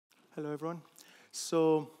Hello, everyone.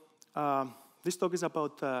 So this talk is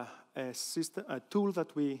about a tool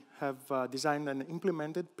that we have designed and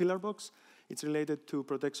implemented, PillarBox. It's related to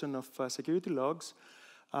protection of security logs.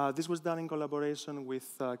 This was done in collaboration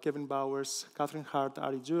with Kevin Bowers, Catherine Hart,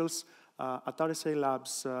 Juels at RSA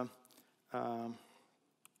Labs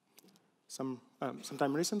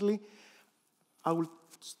sometime recently. I will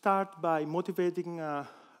start by motivating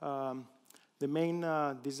the main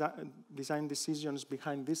design decisions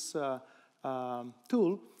behind this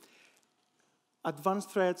tool.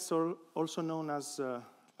 Advanced threats, or also known as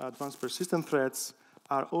advanced persistent threats,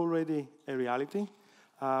 are already a reality.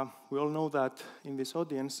 We all know that in this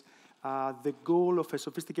audience, the goal of a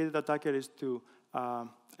sophisticated attacker is to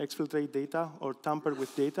exfiltrate data or tamper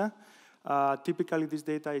with data. Typically, this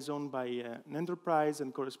data is owned by an enterprise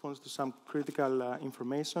and corresponds to some critical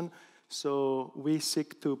information. So we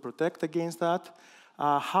seek to protect against that.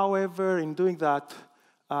 However, in doing that,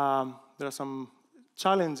 there are some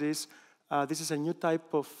challenges. This is a new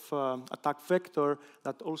type of attack vector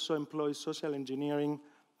that also employs social engineering,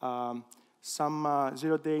 some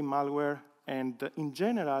zero-day malware, and in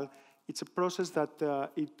general, it's a process that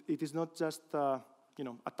it is not just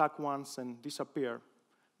attack once and disappear.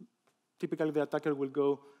 Typically, the attacker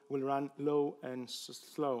will run low and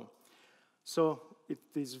slow. So it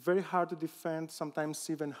is very hard to defend, sometimes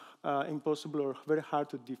even impossible or very hard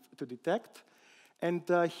to detect. And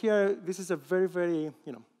here, this is a very, very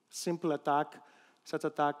simple attack. Such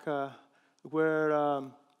attack where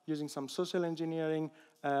using some social engineering,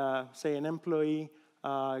 say an employee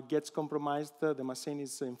gets compromised, the machine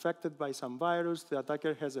is infected by some virus, the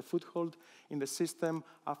attacker has a foothold in the system.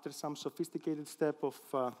 After some sophisticated step of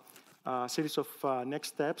series of next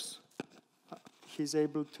steps, he's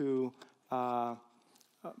able to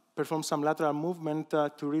perform some lateral movement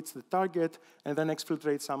to reach the target and then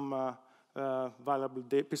exfiltrate some valuable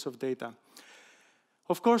piece of data.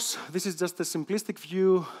 Of course, this is just a simplistic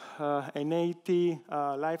view. An AT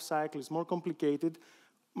life cycle is more complicated.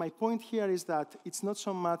 My point here is that it's not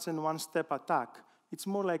so much a one-step attack. It's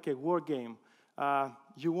more like a war game.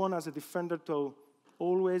 You want, as a defender, to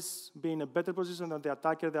always be in a better position than the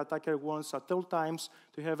attacker. The attacker wants at all times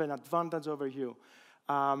to have an advantage over you.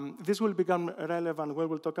 This will become relevant when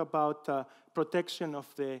we'll talk about protection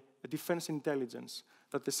of the defense intelligence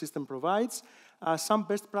that the system provides. Some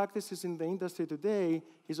best practices in the industry today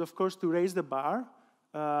is, of course, to raise the bar,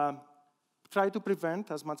 try to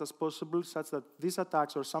prevent as much as possible such that these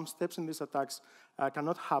attacks or some steps in these attacks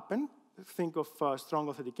cannot happen. Think of strong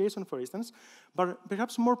authentication, for instance. But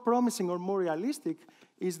perhaps more promising or more realistic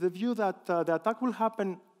is the view that the attack will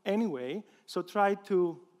happen anyway, so try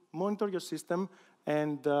to monitor your system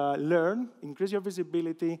and learn, increase your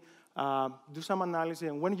visibility, do some analysis,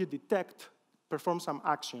 and when you detect, perform some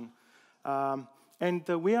action. And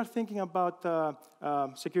we are thinking about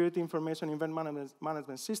security information event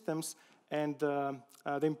management systems and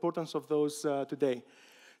the importance of those today.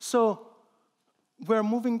 So we're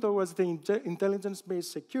moving towards the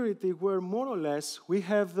intelligence-based security where more or less we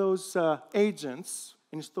have those agents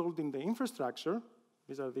installed in the infrastructure.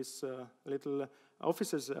 These are these little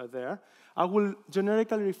offices there. I will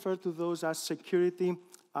generically refer to those as security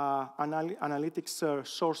analytics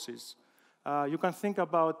sources. You can think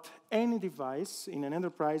about any device in an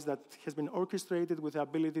enterprise that has been orchestrated with the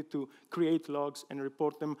ability to create logs and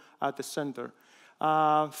report them at the center.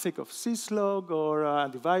 Think of syslog or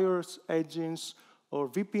antivirus agents or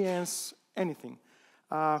VPNs, anything.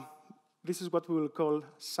 This is what we will call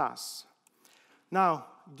SASs. Now,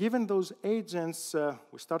 given those agents,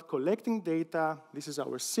 we start collecting data. This is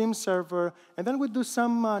our SIEM server. And then we do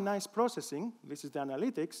some nice processing. This is the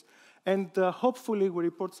analytics. And hopefully, we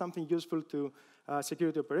report something useful to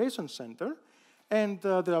Security Operations Center. And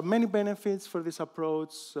there are many benefits for this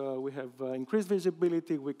approach. We have increased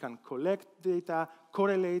visibility. We can collect data,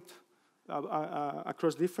 correlate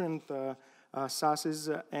across different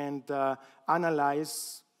SASs, and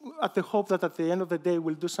analyze at the hope that at the end of the day,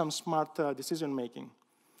 we'll do some smart decision-making.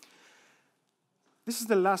 This is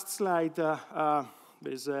the last slide.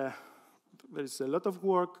 There's a lot of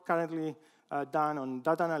work currently done on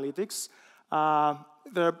data analytics.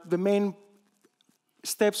 The main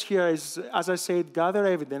steps here is, as I said, gather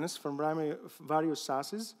evidence from various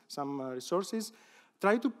SASs, some resources,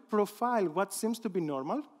 try to profile what seems to be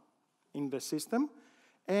normal in the system,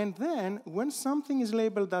 and then when something is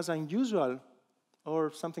labeled as unusual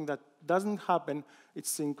or something that doesn't happen,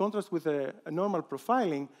 it's in contrast with a normal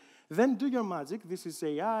profiling, then do your magic. This is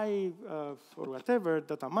AI or whatever,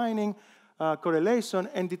 data mining, correlation,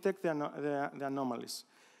 and detect the anomalies.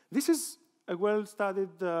 This is a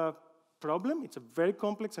well-studied problem. It's a very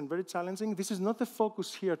complex and very challenging. This is not the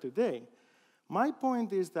focus here today. My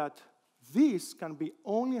point is that this can be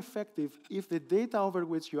only effective if the data over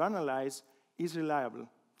which you analyze is reliable.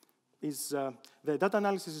 The data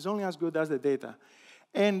analysis is only as good as the data.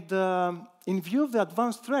 And in view of the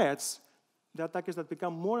advanced threats, the attackers that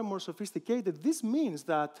become more and more sophisticated, this means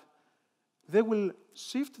that they will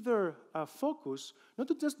shift their focus not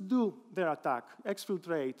to just do their attack,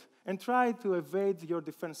 exfiltrate, and try to evade your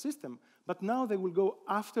defense system, but now they will go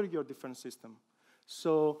after your defense system.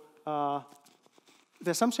 So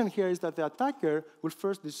the assumption here is that the attacker will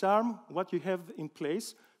first disarm what you have in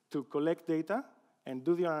place to collect data and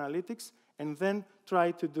do the analytics, and then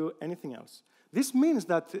try to do anything else. This means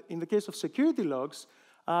that in the case of security logs,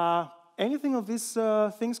 anything of these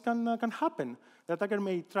things can happen. The attacker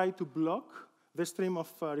may try to block the stream of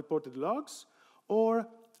reported logs, or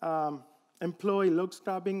employ log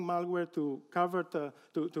scrubbing malware to cover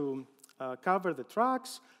the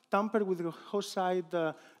tracks, tamper with the host side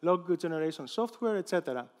log generation software,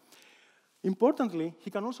 etc. Importantly, he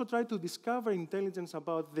can also try to discover intelligence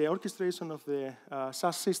about the orchestration of the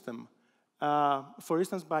SASs system. For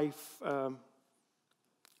instance, by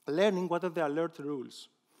learning what are the alert rules.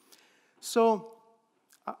 So,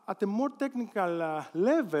 at a more technical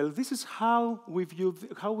level, this is how we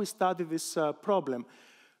study this problem.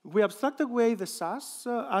 We abstract away the SASs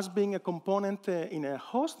as being a component in a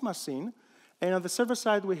host machine, and on the server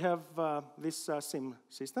side we have this SIEM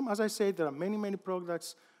system. As I said, there are many, many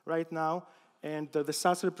products right now, and the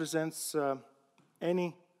SASs represents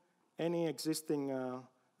any existing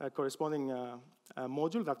corresponding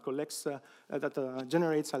module that collects, that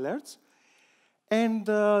generates alerts. And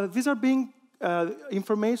these are being,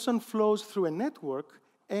 information flows through a network,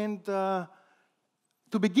 and to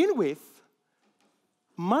begin with,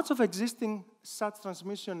 much of existing such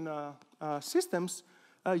transmission systems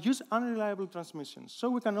use unreliable transmissions. So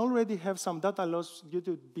we can already have some data loss due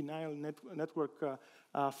to benign network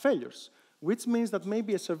failures, which means that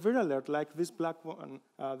maybe a severe alert like this black one,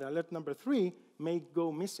 the alert number 3, may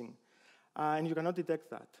go missing, and you cannot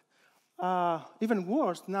detect that. Even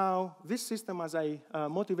worse, now, this system, as I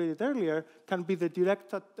motivated earlier, can be the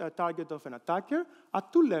direct target of an attacker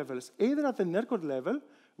at 2 levels, either at the network level,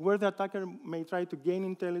 where the attacker may try to gain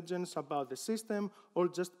intelligence about the system, or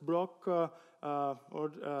just block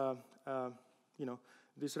or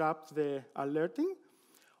disrupt the alerting,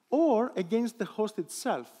 or against the host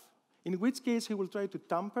itself, in which case he will try to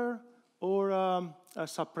tamper or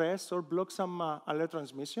suppress or block some alert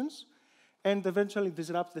transmissions, and eventually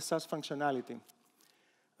disrupt the SASs functionality.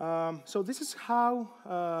 So this is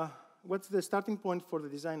how, what's the starting point for the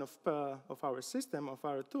design of our system, of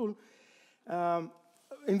our tool.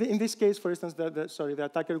 In this case, for instance, the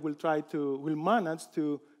attacker will manage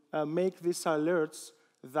to make these alerts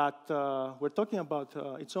that we're talking about,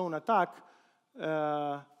 its own attack,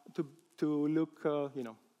 to look,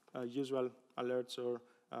 usual alerts or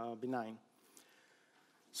benign.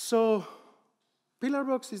 So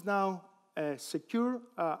PillarBox is now a secure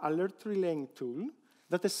alert relaying tool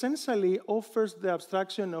that essentially offers the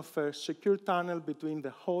abstraction of a secure tunnel between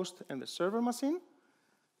the host and the server machine.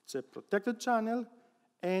 It's a protected channel,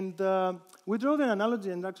 and we draw the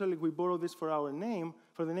analogy, and actually we borrow this for our name,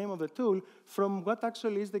 for the name of the tool, from what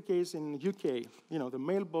actually is the case in UK. The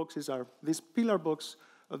mailboxes are this PillarBox,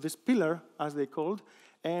 this pillar, as they called,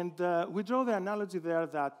 and we draw the analogy there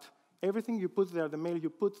that everything you put there, the mail you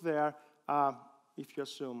put there, if you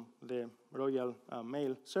assume the Royal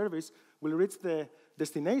Mail Service, will reach the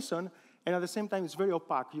destination, and at the same time it's very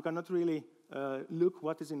opaque. You cannot really look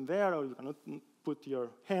what is in there, or you cannot put your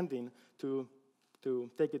hand in to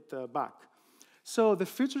take it back. So the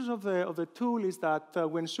features of the tool is that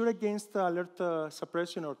we ensure against alert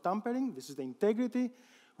suppression or tampering. This is the integrity.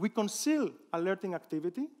 We conceal alerting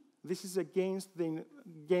activity. This is against the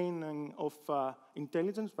gaining of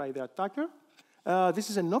intelligence by the attacker. This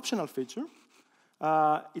is an optional feature.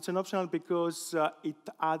 It's an optional because it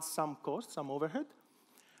adds some cost, some overhead.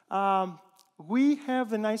 We have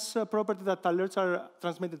the nice property that alerts are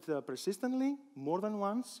transmitted persistently, more than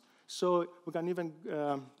once. So we can even,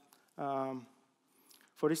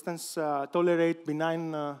 for instance, tolerate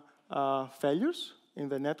benign failures in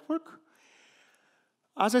the network.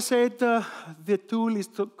 As I said, the tool is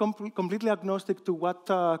completely agnostic to what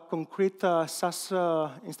concrete SASs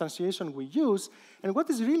instantiation we use. And what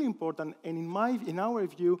is really important, and in our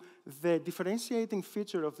view, the differentiating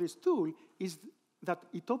feature of this tool is that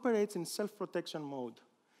it operates in self-protection mode.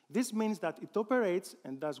 This means that it operates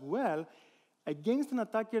and does well against an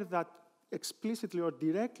attacker that explicitly or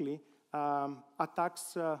directly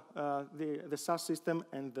attacks the SAS system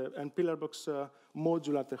and PillarBox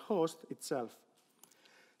module at the host itself.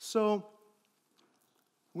 So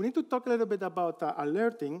we need to talk a little bit about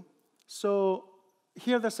alerting. So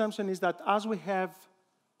here the assumption is that as we have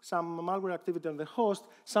some malware activity on the host,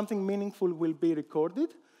 something meaningful will be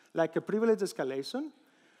recorded, like a privilege escalation.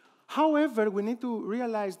 However, we need to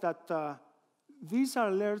realize that these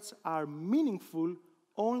alerts are meaningful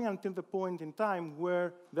only until the point in time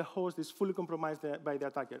where the host is fully compromised by the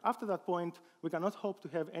attacker. After that point, we cannot hope to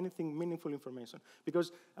have anything meaningful information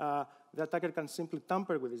because the attacker can simply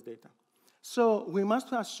tamper with this data. So we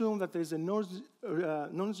must assume that there is a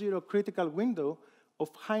non-zero critical window of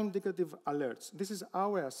high indicative alerts. This is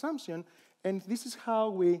our assumption, and this is how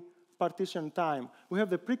we partition time. We have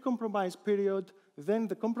the pre-compromise period, then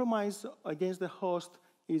the compromise against the host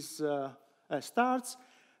starts.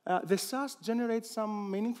 The SAS generates some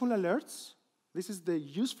meaningful alerts. This is the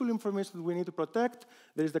useful information that we need to protect.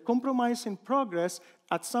 There is the compromise in progress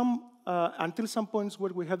until some points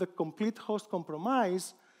where we have the complete host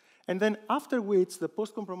compromise, and then after which the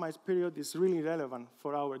post-compromise period is really relevant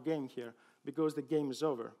for our game here because the game is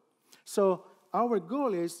over. So our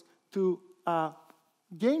goal is to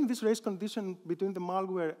gain this race condition between the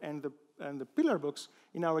malware and the PillarBox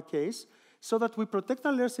in our case so that we protect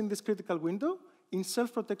alerts in this critical window in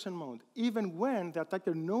self-protection mode, even when the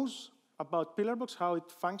attacker knows about PillarBox, how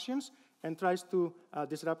it functions, and tries to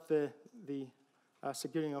disrupt the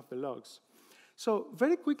securing of the logs. So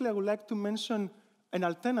very quickly, I would like to mention an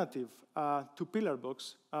alternative to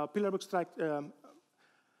PillarBox. PillarBox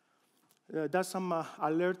does some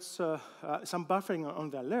alerts, some buffering on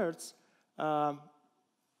the alerts.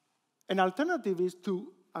 An alternative is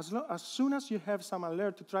to, as soon as you have some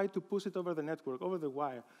alert, to try to push it over the network, over the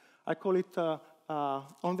wire. I call it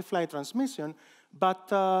on-the-fly transmission, but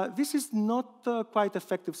this is not quite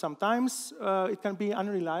effective sometimes. It can be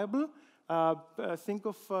unreliable. Think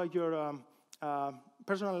of your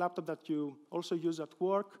personal laptop that you also use at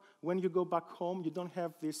work. When you go back home, you don't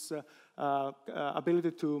have this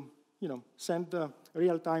ability to send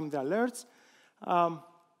real-time the alerts.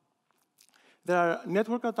 There are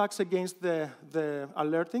network attacks against the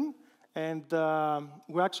alerting, and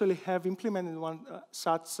we actually have implemented one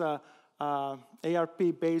such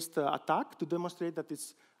ARP-based attack to demonstrate that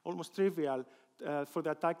it's almost trivial for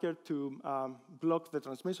the attacker to block the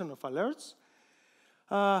transmission of alerts.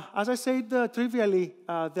 As I said, trivially,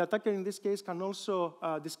 the attacker in this case can also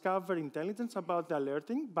discover intelligence about the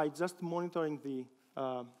alerting by just monitoring the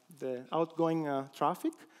outgoing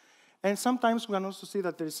traffic. And sometimes we can also see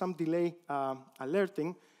that there is some delay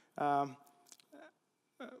alerting,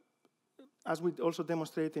 as we also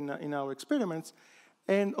demonstrate in our experiments.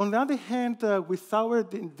 And on the other hand, with our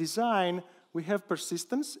design, we have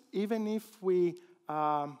persistence, even if we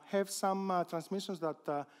have some transmissions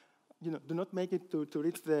that do not make it to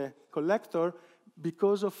reach the collector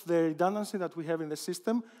because of the redundancy that we have in the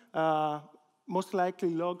system. Most likely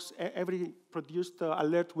logs, every produced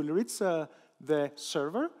alert will reach the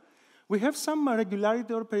server. We have some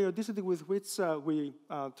regularity or periodicity with which we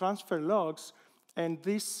transfer logs, and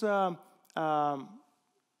this has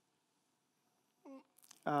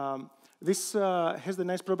the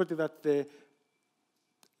nice property that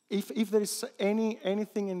if there is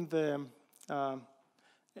anything in the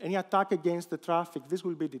any attack against the traffic, this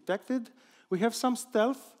will be detected. We have some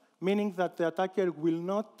stealth, meaning that the attacker will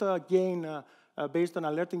not gain, based on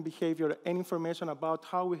alerting behavior, any information about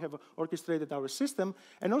how we have orchestrated our system.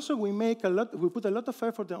 And also, we put a lot of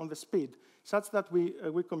effort on the speed, such that we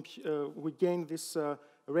gain this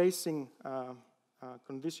racing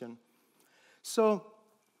condition. So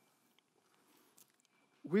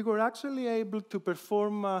we were actually able to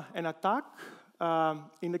perform an attack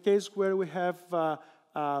in the case where we have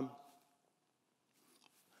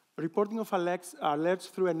reporting of alerts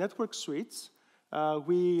through a network switch.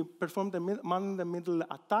 We performed a man-in-the-middle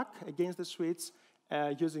attack against the switch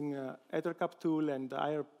using ettercap tool and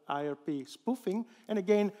IRP spoofing. And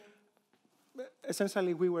again,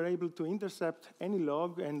 essentially, we were able to intercept any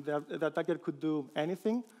log, and the attacker could do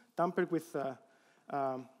anything, tamper with the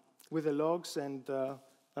logs, and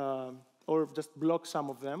or just block some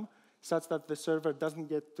of them, such that the server doesn't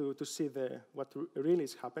get to see what really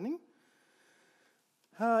is happening.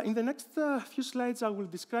 In the next few slides, I will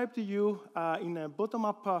describe to you in a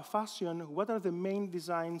bottom-up fashion what are the main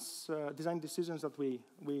design decisions that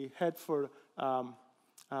we had for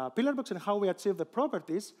PillarBox and how we achieve the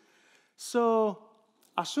properties. So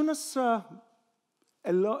as soon as a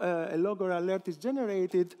log or alert is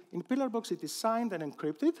generated, in PillarBox it is signed and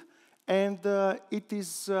encrypted, and it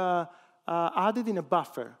is added in a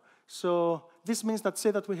buffer. So this means that,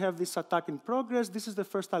 say that we have this attack in progress. This is the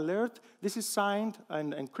first alert. This is signed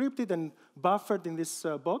and encrypted and buffered in this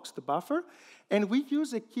box, the buffer. And we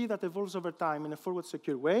use a key that evolves over time in a forward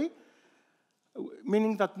secure way,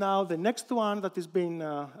 meaning that now the next one that is being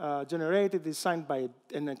generated is signed by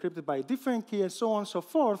and encrypted by a different key, and so on and so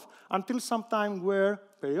forth, until some time where,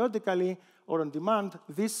 periodically or on demand,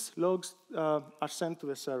 these logs are sent to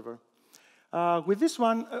the server. With this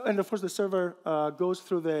one, and of course the server goes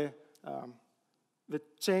through the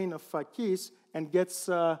chain of keys and gets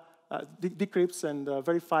decrypts and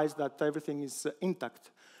verifies that everything is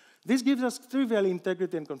intact. This gives us trivial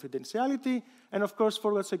integrity and confidentiality, and of course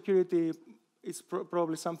forward security is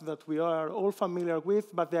probably something that we are all familiar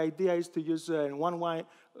with, but the idea is to use one-way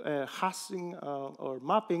hashing or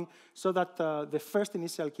mapping so that the first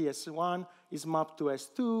initial key S1 is mapped to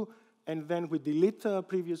S2, and then we delete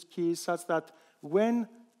previous keys such that when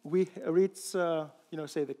we reach,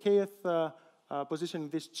 say the kth position in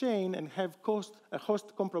this chain and have a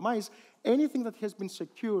host compromise, anything that has been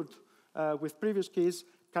secured with previous keys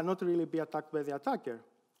cannot really be attacked by the attacker.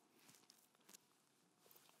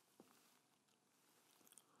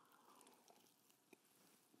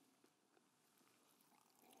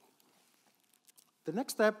 The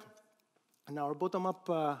next step in our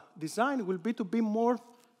bottom-up design will be to be more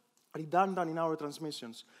redundant in our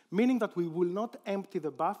transmissions, meaning that we will not empty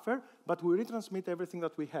the buffer, but we retransmit everything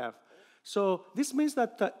that we have. So this means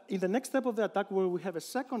that in the next step of the attack where we have a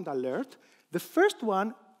second alert, the first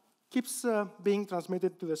one keeps being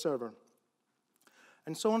transmitted to the server,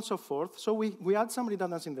 and so on and so forth. So we add some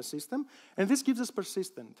redundancy in the system, and this gives us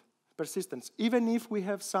persistence. Even if we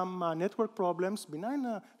have some network problems, benign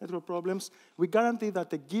network problems, we guarantee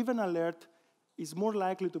that a given alert is more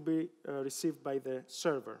likely to be received by the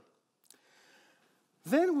server.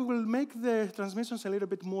 Then we will make the transmissions a little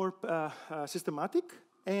bit more systematic,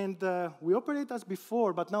 and we operate as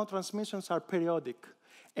before, but now transmissions are periodic.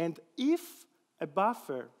 And if a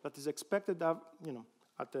buffer that is expected at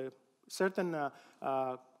a certain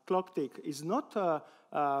clock tick is not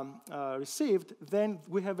received, then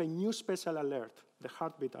we have a new special alert, the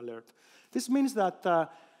heartbeat alert. This means that,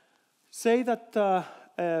 say that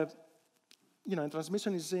a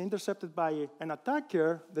transmission is intercepted by an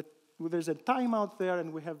attacker, that there's a timeout there,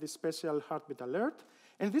 and we have this special heartbeat alert.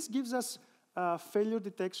 And this gives us failure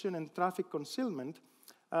detection and traffic concealment.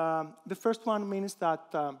 The first one means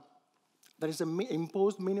that there is an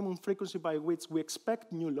imposed minimum frequency by which we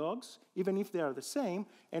expect new logs, even if they are the same.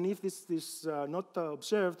 And if this is not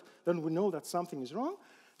observed, then we know that something is wrong.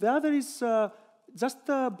 The other is just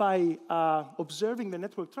by observing the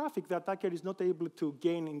network traffic, the attacker is not able to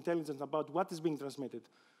gain intelligence about what is being transmitted.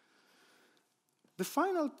 The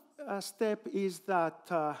final step is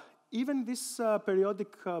that even these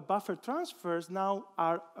periodic buffer transfers now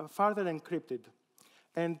are further encrypted.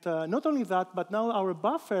 And not only that, but now our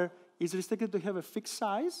buffer is restricted to have a fixed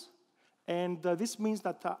size, and this means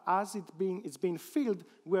that as it's being filled,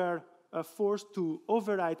 we're forced to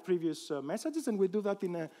overwrite previous messages, and we do that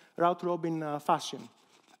in a route-robin fashion.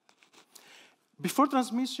 Before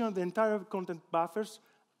transmission, the entire content buffers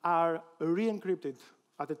are re-encrypted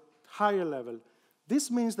at a higher level. This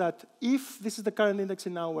means that if this is the current index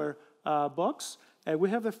in our box, we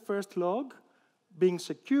have the first log being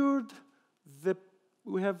secured,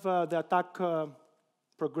 we have the attack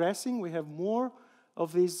progressing, we have more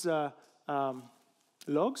of these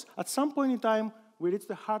logs. At some point in time, we reach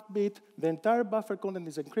the heartbeat, the entire buffer content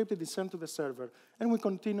is encrypted, is sent to the server, and we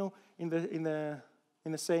continue in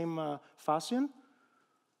the same fashion.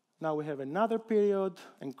 Now we have another period,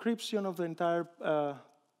 encryption of the entire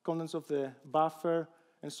contents of the buffer,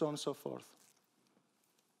 and so on and so forth.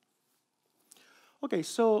 Okay,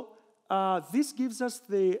 so this gives us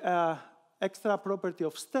the extra property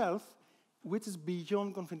of stealth, which is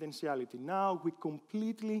beyond confidentiality. Now we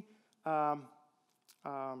completely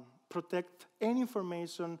protect any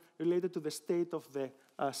information related to the state of the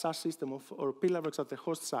SAS system or PillarBox at the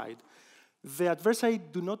host side. The adversary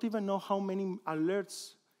do not even know how many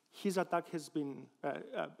alerts his attack has been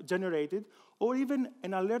generated, or even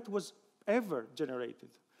an alert was ever generated.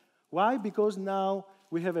 Why? Because now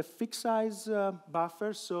we have a fixed size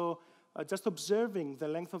buffer, so just observing the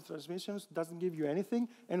length of transmissions doesn't give you anything,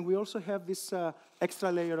 and we also have this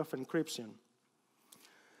extra layer of encryption.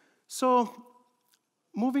 So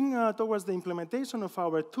moving towards the implementation of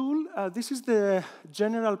our tool, this is the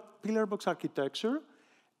general PillarBox architecture,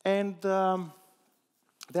 and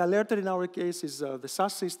the alerter in our case is the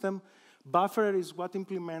SAS system. Buffer is what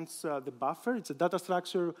implements the buffer. It's a data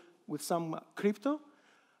structure with some crypto.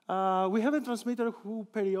 We have a transmitter who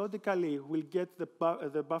periodically will get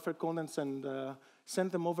the buffer contents and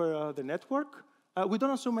send them over the network. We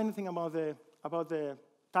don't assume anything about the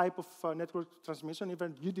type of network transmission.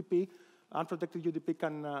 Even UDP, unprotected UDP,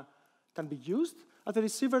 can be used. At the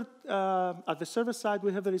receiver, at the server side,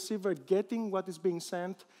 we have the receiver getting what is being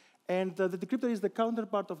sent, and the decryptor is the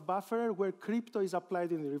counterpart of buffer, where crypto is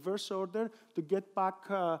applied in the reverse order to get back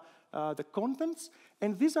the contents.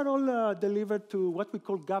 And these are all delivered to what we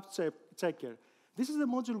call gap checker. This is the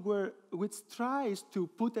module which tries to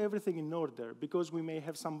put everything in order, because we may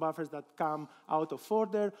have some buffers that come out of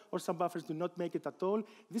order, or some buffers do not make it at all.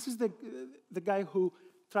 This is the guy who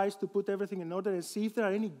tries to put everything in order and see if there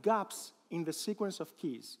are any gaps in the sequence of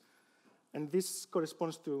keys. And this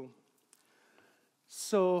corresponds to...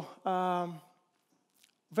 So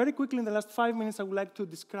very quickly, in the last 5 minutes, I would like to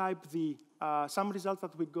describe some results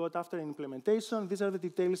that we got after implementation. These are the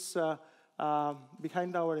details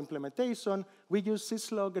behind our implementation. We use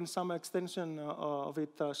syslog and some extension of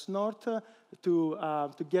it, snort,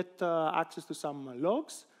 to get access to some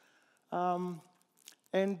logs.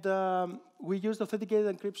 We used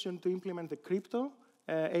authenticated encryption to implement the crypto,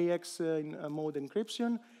 AX mode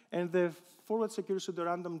encryption, and the forward secure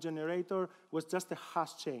pseudorandom generator was just a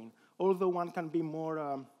hash chain, although one can be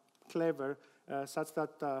more clever, such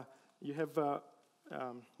that you have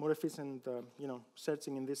more efficient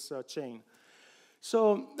searching in this chain.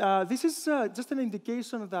 So this is just an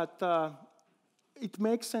indication that it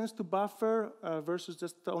makes sense to buffer versus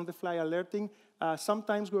just on-the-fly alerting.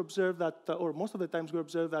 Sometimes we observe that, or most of the times we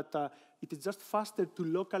observe that it is just faster to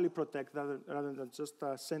locally protect rather than just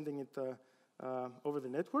sending it over the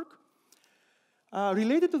network.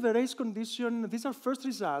 Related to the race condition, these are first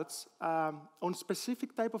results on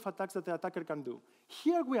specific type of attacks that the attacker can do.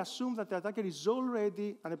 Here we assume that the attacker is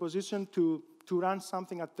already in a position to run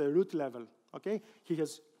something at the root level. Okay, he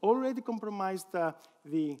has already compromised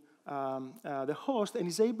the host and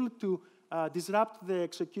is able to disrupt the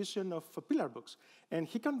execution of PillarBox. And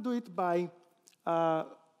he can do it by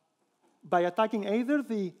attacking either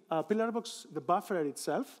the PillarBox, the buffer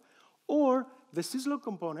itself, or the syslog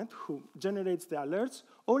component, who generates the alerts,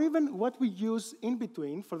 or even what we use in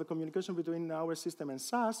between for the communication between our system and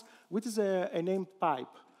SAS, which is a named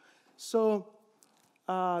pipe. So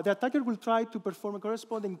the attacker will try to perform a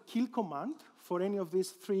corresponding kill command for any of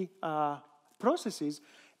these three processes.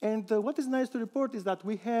 And what is nice to report is that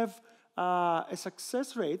we have a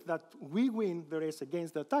success rate that we win the race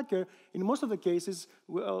against the attacker, in most of the cases,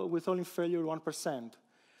 with only failure 1%.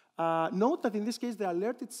 Note that in this case, the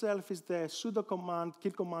alert itself is the pseudo command,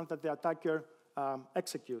 kill command that the attacker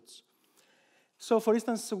executes. So for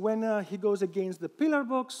instance, when he goes against the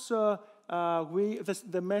PillarBox,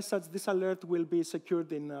 the message, this alert will be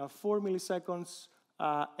secured in 4 milliseconds,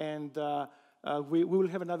 and we will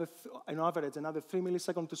have on average, another 3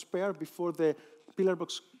 milliseconds to spare before the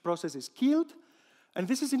PillarBox process is killed. And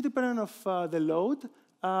this is independent of the load.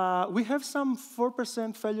 We have some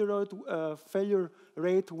 4% failure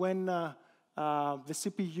rate when the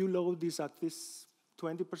CPU load is at this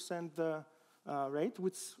 20% rate,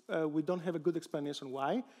 which we don't have a good explanation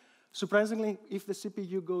why. Surprisingly, if the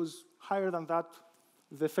CPU goes higher than that,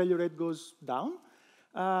 the failure rate goes down.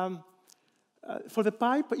 For the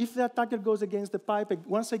pipe, if the attacker goes against the pipe,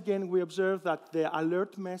 once again, we observe that the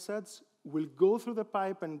alert message will go through the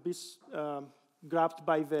pipe and be grabbed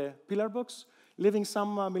by the PillarBox, leaving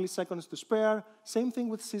some milliseconds to spare. Same thing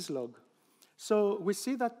with syslog. So we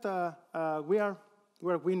see that we are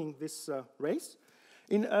winning this race.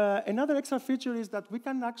 Another extra feature is that we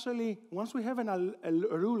can actually, once we have a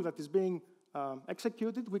rule that is being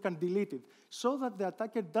executed, we can delete it, so that the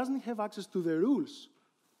attacker doesn't have access to the rules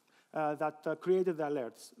that created the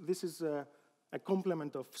alerts. This is a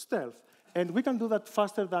complement of stealth. And we can do that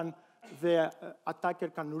faster than the attacker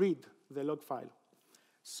can read the log file.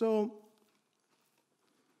 So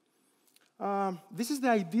this is the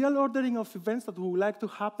ideal ordering of events that we would like to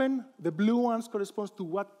happen. The blue ones corresponds to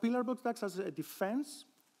what PillarBox does as a defense.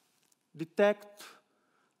 Detect,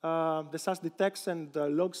 the SAS detects and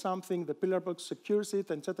logs something, the PillarBox secures it,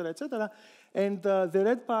 et cetera, et cetera. And the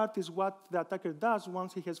red part is what the attacker does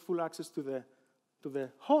once he has full access to the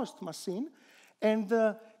host machine. And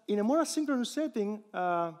in a more asynchronous setting,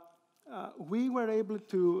 we were able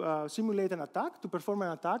to simulate an attack, to perform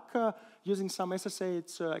an attack using some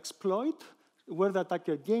SSH exploit, where the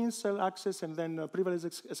attacker gains cell access and then privilege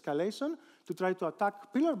escalation to try to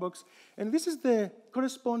attack PillarBox. And this is the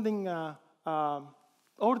corresponding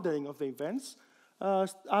ordering of the events,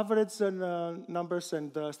 average numbers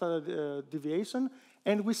and standard deviation.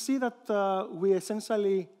 And we see that we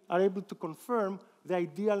essentially are able to confirm the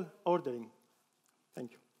ideal ordering.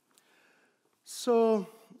 Thank you. So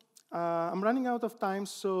I'm running out of time,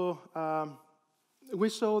 so we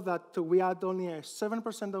saw that we had only a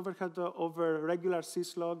 7% overhead over regular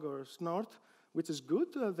syslog or snort, which is good.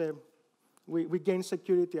 We gain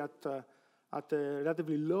security at a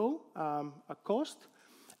relatively low cost.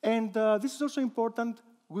 And this is also important.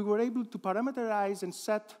 We were able to parameterize and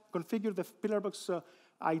configure the PillarBox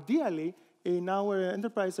ideally in our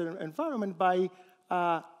enterprise environment by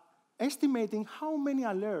estimating how many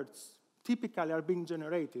alerts typically are being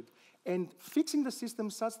generated and fixing the system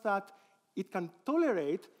such that it can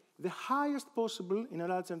tolerate the highest possible in a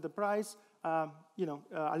large enterprise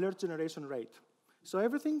alert generation rate. So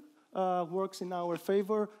everything works in our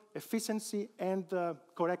favor, efficiency and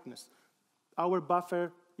correctness. Our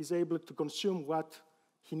buffer is able to consume what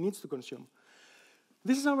he needs to consume.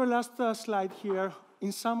 This is our last slide here.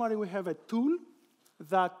 In summary, we have a tool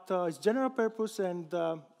that is general purpose and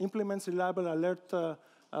implements reliable alert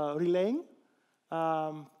relaying.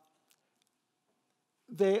 On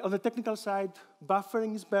the technical side,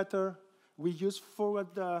 buffering is better. We use forward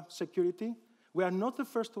security. We are not the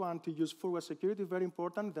first one to use forward security, very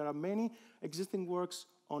important. There are many existing works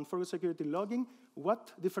on forward security logging.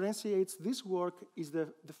 What differentiates this work is the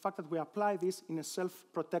fact that we apply this in a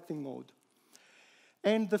self-protecting mode.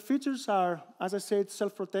 And the features are, as I said,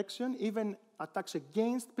 self-protection. Even attacks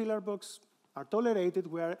against PillarBox are tolerated,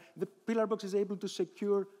 where the PillarBox is able to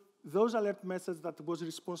secure those alert methods that was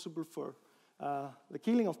responsible for the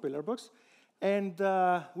killing of PillarBox. And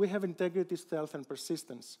we have integrity, stealth, and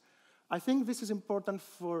persistence. I think this is important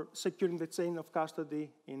for securing the chain of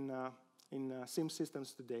custody in SIEM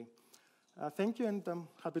systems today. Thank you, and I'm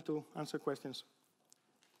happy to answer questions.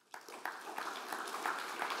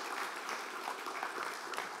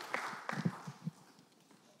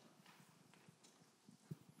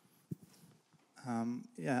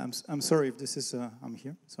 Yeah, I'm sorry if this is, I'm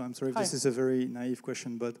here, so I'm sorry if this is a very naive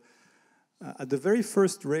question, but at the very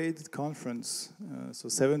first RAID conference, so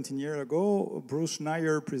 17 years ago, Bruce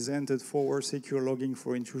Schneier presented forward secure logging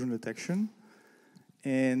for intrusion detection.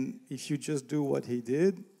 And if you just do what he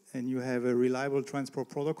did, and you have a reliable transport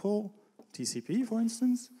protocol, TCP, for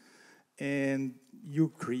instance, and you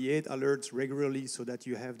create alerts regularly so that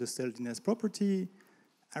you have the stealthiness property,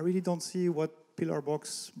 I really don't see what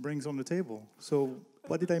PillarBox brings on the table. So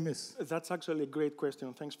what did I miss? That's actually a great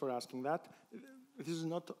question. Thanks for asking that. This is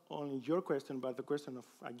not only your question, but the question of,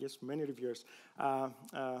 I guess, many reviewers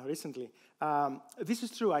recently. This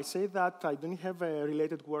is true. I say that. I don't have a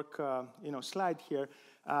related work slide here.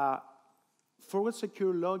 Forward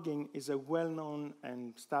secure logging is a well-known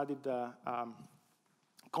and studied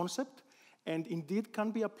concept, and indeed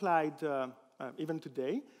can be applied even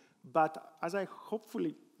today. But as I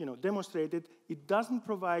hopefully demonstrated, it doesn't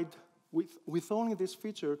provide, with only this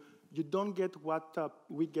feature, you don't get what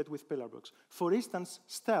we get with PillarBox. For instance,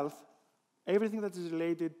 stealth, everything that is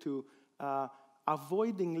related to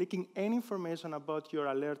avoiding leaking any information about your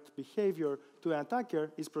alert behavior to an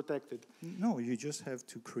attacker is protected. No, you just have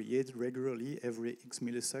to create regularly every X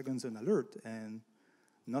milliseconds an alert, and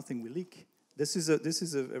nothing will leak. This is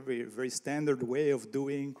a very, very standard way of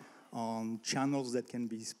doing on channels that can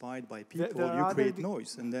be spied by people. You create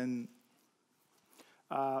noise, and then...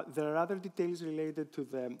 there are other details related to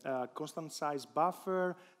the constant size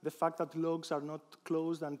buffer, the fact that logs are not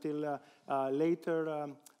closed until later.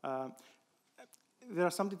 There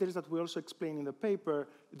are some details that we also explain in the paper,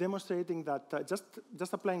 demonstrating that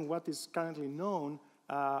just applying what is currently known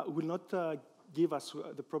will not give us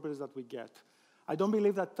the properties that we get. I don't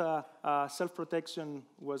believe that self-protection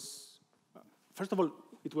was, first of all,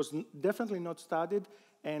 it was definitely not studied,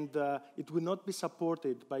 and it will not be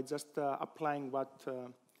supported by just applying what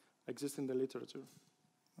exists in the literature.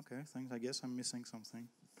 Okay, thanks. I guess I'm missing something.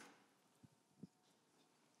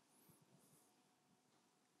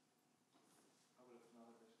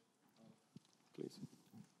 Please.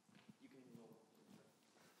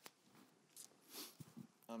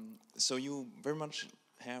 So you very much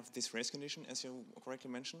have this race condition, as you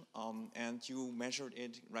correctly mentioned, and you measured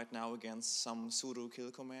it right now against some sudo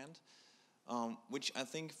kill command, which I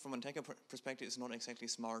think from an attacker perspective is not exactly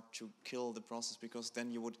smart to kill the process, because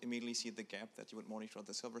then you would immediately see the gap that you would monitor on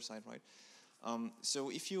the server side, right? So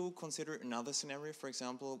if you consider another scenario, for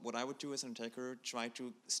example, what I would do as an attacker, try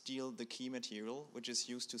to steal the key material, which is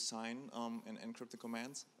used to sign and encrypt the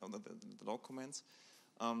commands, or the log commands.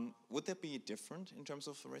 Would that be different in terms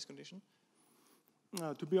of race condition?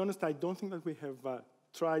 To be honest, I don't think that we have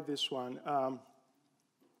tried this one.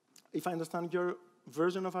 If I understand your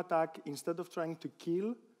version of attack, instead of trying to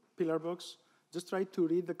kill PillarBox, just try to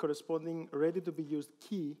read the corresponding ready-to-be-used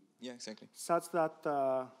key. Yeah, exactly. Such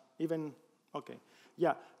that even, okay.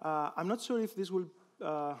 Yeah, I'm not sure if this will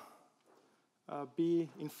be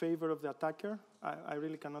in favor of the attacker. I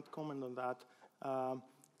really cannot comment on that.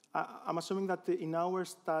 I'm assuming that in our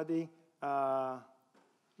study,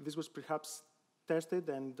 this was perhaps tested,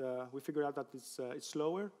 and we figured out that it's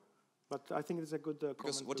slower. But I think it's a good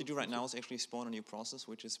because what you do right now is actually spawn a new process,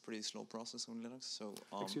 which is a pretty slow process on Linux. So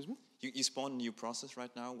excuse me? You spawn a new process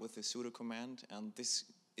right now with the sudo command, and this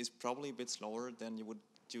is probably a bit slower than you would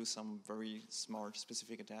do some very smart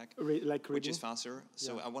specific attack, which is faster.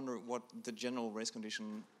 So I wonder what the general race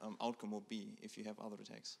condition outcome would be if you have other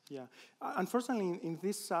attacks. Yeah, unfortunately, in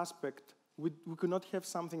this aspect, we could not have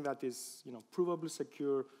something that is provably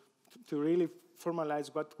secure to really formalize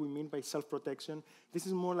what we mean by self-protection. This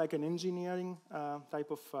is more like an engineering type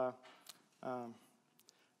of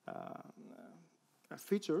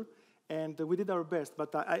feature, and we did our best.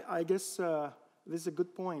 But I guess this is a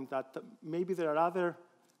good point that maybe there are other,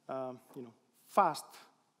 fast,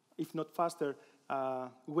 if not faster,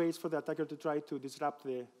 ways for the attacker to try to disrupt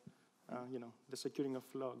the, the securing of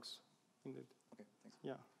logs. Indeed. Okay, thanks.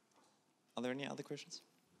 Yeah. Are there any other questions?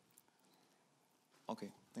 Okay,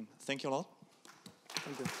 then thank you a lot.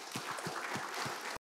 Thank you.